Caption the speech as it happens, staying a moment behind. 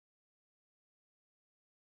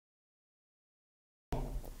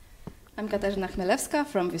I'm Katarzyna Chmielewska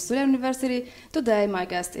from Vistula University. Today my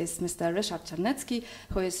guest is Mr. Ryszard Czarnecki,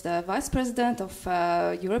 who is the Vice President of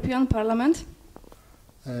European Parliament.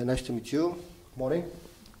 Nice to meet you. Morning.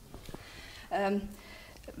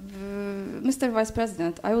 Mr. Vice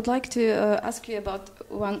President, I would like to ask you about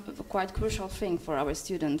one quite crucial thing for our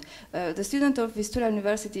student. The students of Vistula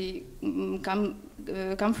University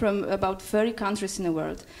come from about 30 countries in the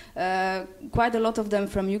world, quite a lot of them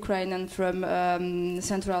from Ukraine and from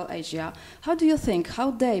Central Asia. How do you think,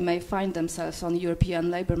 how they may find themselves on the European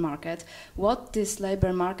labor market, what this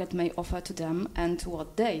labor market may offer to them, and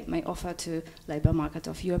what they may offer to labor market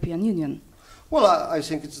of European Union? Well, I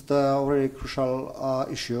think it's the very crucial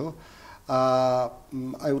issue. I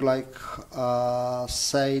would like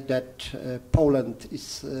say that Poland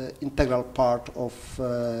is integral part of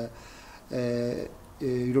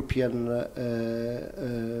European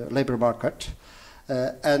labor market,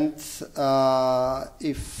 and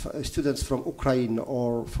if students from Ukraine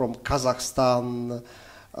or from Kazakhstan,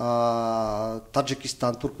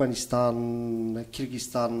 Tajikistan, Turkmenistan,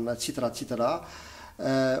 Kyrgyzstan, etc.,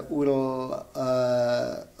 will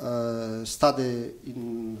study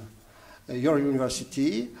in your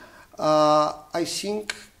university, I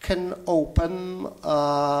think can open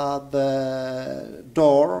the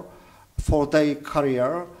door for their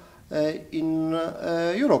career in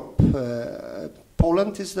Europe.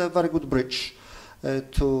 Poland is a very good bridge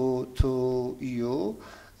to EU,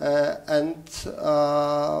 and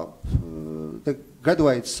the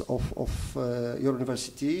graduates of your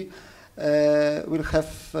university will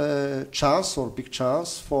have a chance or big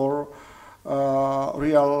chance for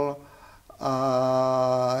real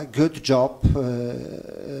good job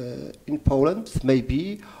in Poland,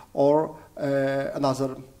 maybe, or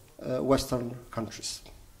another Western countries.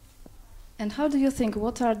 And how do you think,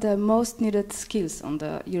 what are the most needed skills on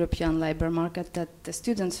the European labor market that the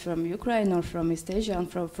students from Ukraine or from East Asia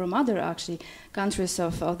and from other actually countries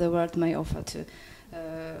of the world may offer to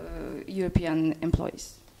European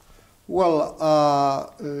employees? Well,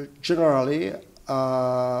 generally,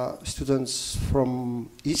 students from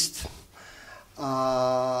East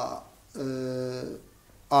can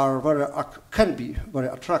be very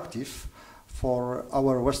attractive for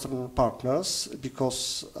our Western partners,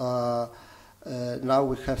 because now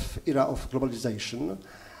we have era of globalization,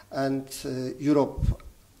 and Europe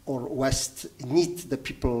or West need the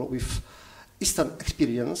people with Eastern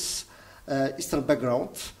experience, Eastern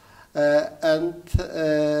background. And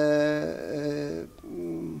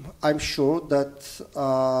I'm sure that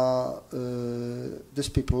these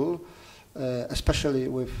people, especially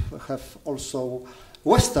have also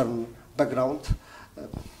Western background,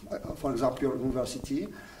 for example, your university,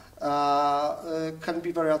 can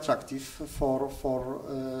be very attractive for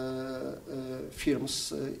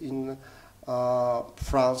firms in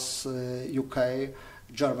France, UK,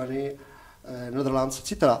 Germany, Netherlands,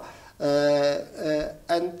 etc.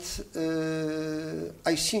 And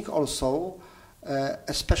I think also,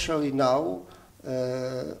 especially now,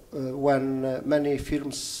 when many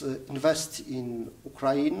firms invest in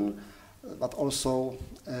Ukraine, but also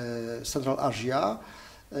Central Asia,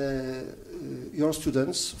 your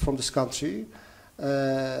students from this country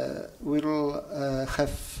will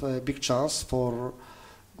have a big chance for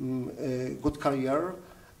a good career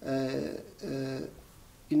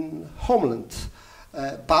in homeland.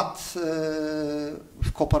 But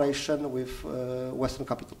with cooperation with Western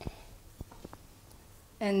capital.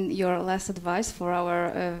 And your last advice for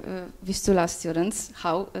our Vistula students,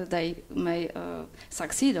 how they may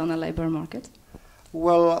succeed on a labor market?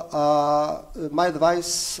 Well, my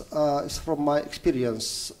advice is from my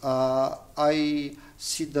experience. I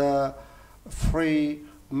see the three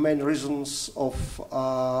main reasons of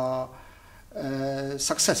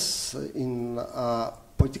success in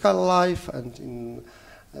political life and in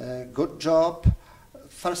good job.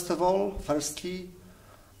 Firstly,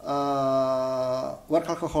 work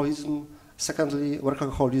alcoholism. Secondly, work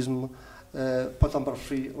alcoholism. Point number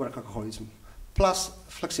 3, work alcoholism. Plus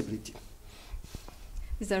flexibility.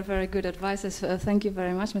 These are very good advices. Thank you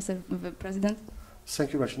very much, Mr. President.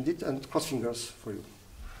 Thank you very much indeed, and cross fingers for you.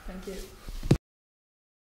 Thank you.